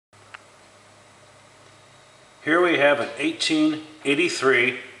Here we have an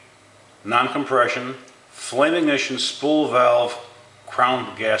 1883 non-compression flame ignition spool valve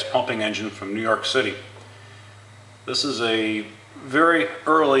crown gas pumping engine from New York City. This is a very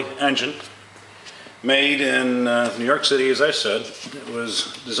early engine made in New York City, as I said. It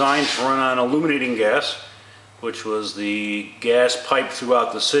was designed to run on illuminating gas, which was the gas pipe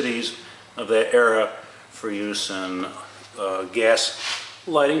throughout the cities of that era for use in gas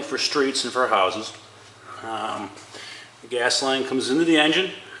lighting for streets and for houses. The gas line comes into the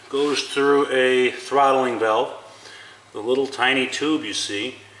engine, goes through a throttling valve. The little tiny tube you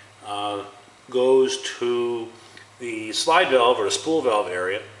see goes to the slide valve or the spool valve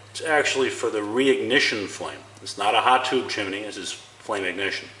area. It's actually for the reignition flame. It's not a hot tube chimney, this is flame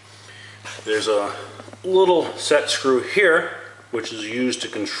ignition. There's a little set screw here which is used to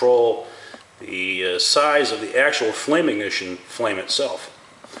control the size of the actual flame ignition flame itself.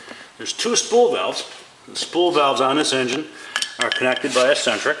 There's two spool valves. The spool valves on this engine are connected by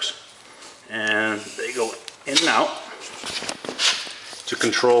eccentrics, and they go in and out to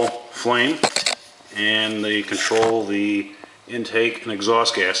control flame, and they control the intake and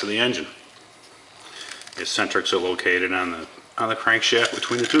exhaust gas of the engine. The eccentrics are located on the crankshaft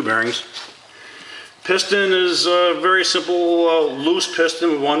between the two bearings. Piston is a very simple loose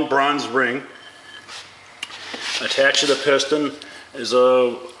piston with one bronze ring. Attached to the piston is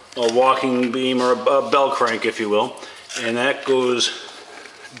a walking beam or a bell crank, if you will, and that goes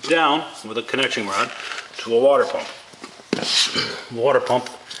down with a connection rod to a water pump. The water pump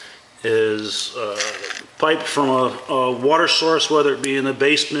is piped from a water source, whether it be in the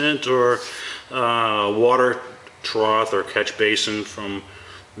basement or water trough or catch basin from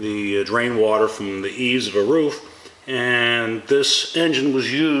the drain water from the eaves of a roof, and this engine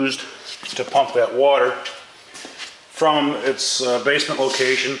was used to pump that water from its basement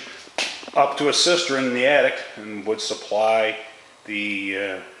location up to a cistern in the attic, and would supply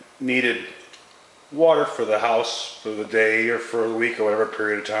the needed water for the house for the day or for a week or whatever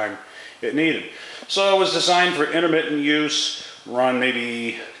period of time it needed. So it was designed for intermittent use, run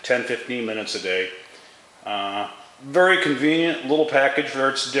maybe 10-15 minutes a day. Very convenient little package for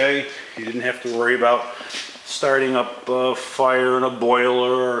its day. You didn't have to worry about starting up a fire in a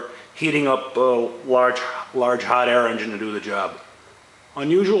boiler or heating up a large hot air engine to do the job.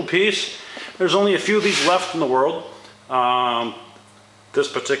 Unusual piece. There's only a few of these left in the world.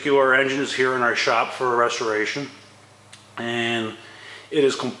 This particular engine is here in our shop for a restoration, and it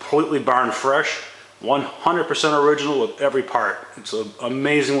is completely barn fresh, 100% original with every part. It's an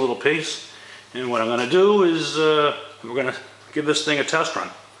amazing little piece, and what I'm going to do is we're going to give this thing a test run.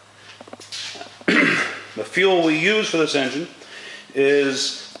 The fuel we use for this engine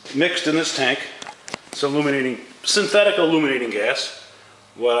is mixed in this tank. It's synthetic illuminating gas.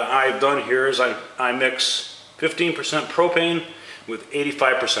 What I've done here is I mix 15% propane with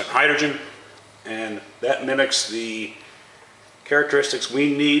 85% hydrogen, and that mimics the characteristics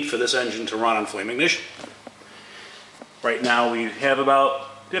we need for this engine to run on flame ignition. Right now we have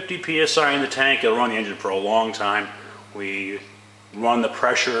about 50 psi in the tank. It'll run the engine for a long time. We run the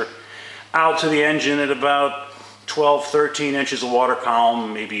pressure out to the engine at about 12-13 inches of water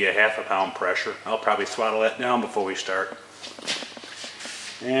column, maybe a half a pound pressure. I'll probably throttle that down before we start.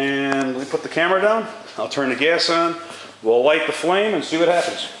 And we put the camera down. I'll turn the gas on. We'll light the flame and see what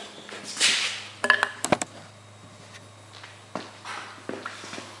happens.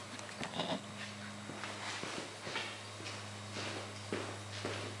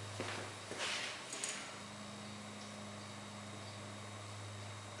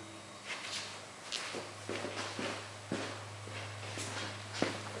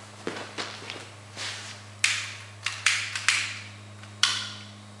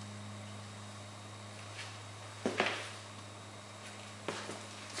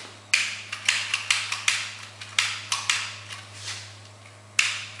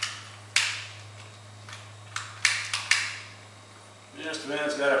 Just a minute,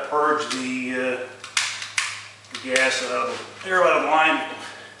 it's got to purge the gas out of the air out of the line.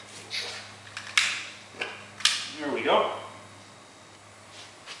 There we go.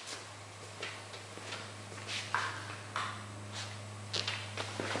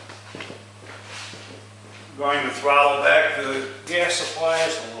 Going to throttle back the gas supply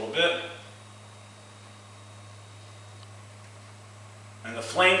just a little bit. And the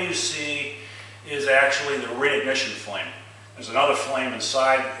flame you see is actually the reignition flame. There's another flame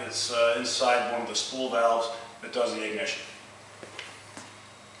inside. It's inside one of the spool valves that does the ignition.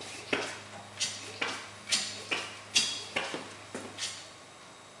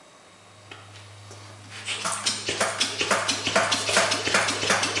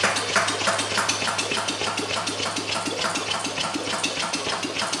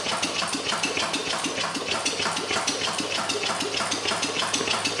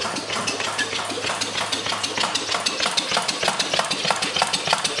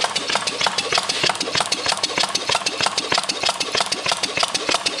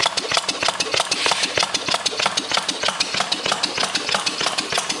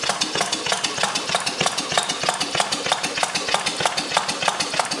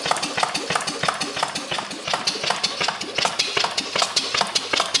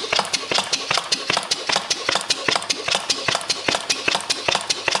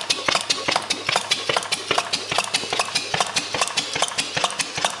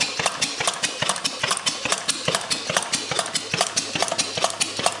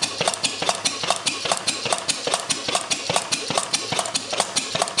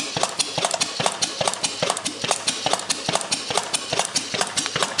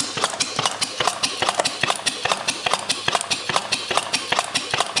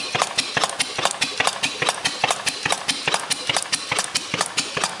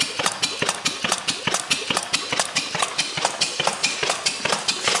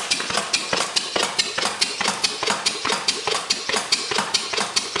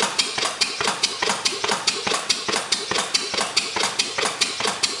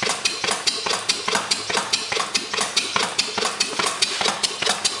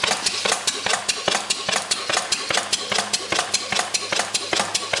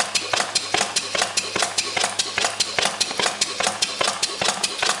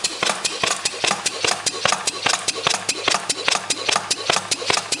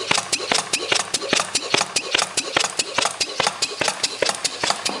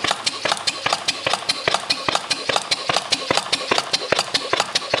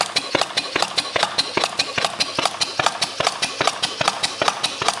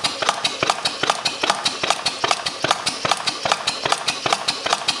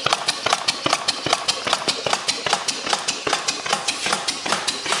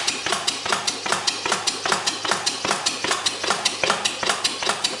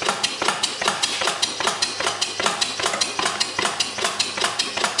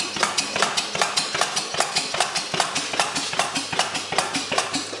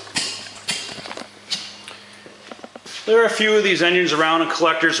 There are a few of these engines around and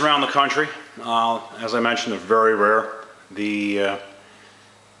collectors around the country. As I mentioned, they're very rare. The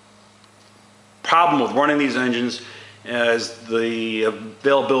problem with running these engines is the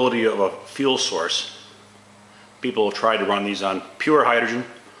availability of a fuel source. People have tried to run these on pure hydrogen,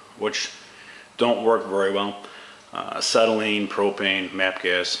 which don't work very well. Acetylene, propane, MAP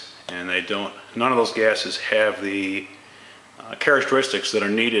gas, and none of those gases have the characteristics that are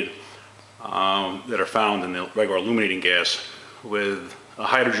needed, that are found in the regular illuminating gas, with a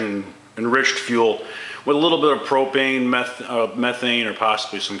hydrogen enriched fuel with a little bit of propane, methane, or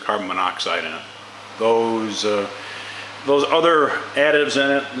possibly some carbon monoxide in it. Those other additives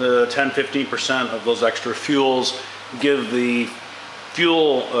in it, the 10–15% of those extra fuels, give the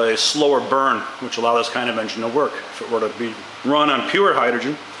fuel a slower burn, which allow this kind of engine to work. If it were to be run on pure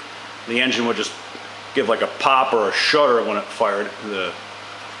hydrogen, the engine would just give like a pop or a shudder when it fired. The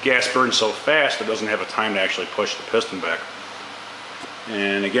gas burns so fast it doesn't have a time to actually push the piston back.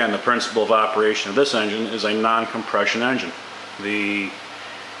 And again, the principle of operation of this engine is a non-compression engine. The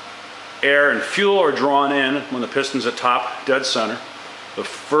air and fuel are drawn in when the piston's at top, dead center. The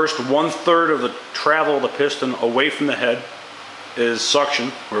first 1/3 of the travel of the piston away from the head is suction,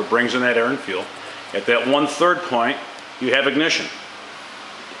 where it brings in that air and fuel. At that 1/3 point, you have ignition.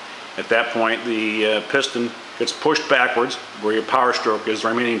 At that point, the piston gets pushed backwards, where your power stroke is, the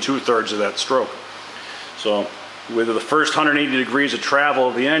remaining 2/3 of that stroke. So with the first 180 degrees of travel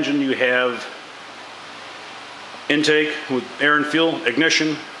of the engine, you have intake with air and fuel,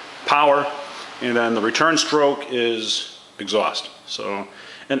 ignition, power, and then the return stroke is exhaust. So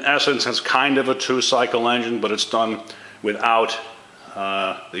in essence, it's kind of a 2-cycle engine, but it's done without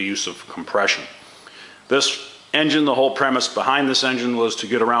the use of compression. This engine, the whole premise behind this engine was to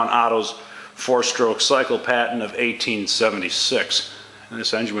get around Otto's 4-stroke cycle patent of 1876. And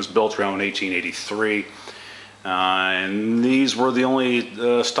this engine was built around 1883. And these were the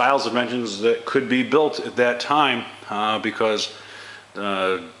only styles of engines that could be built at that time, because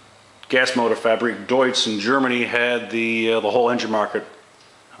Gas Motor Fabrik Deutz in Germany had the whole engine market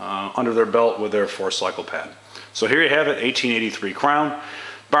under their belt with their 4-cycle patent. So here you have it, 1883 Crown,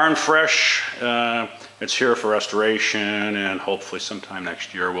 barn fresh. It's here for restoration, and hopefully sometime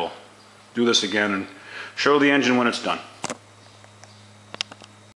next year we'll do this again and show the engine when it's done.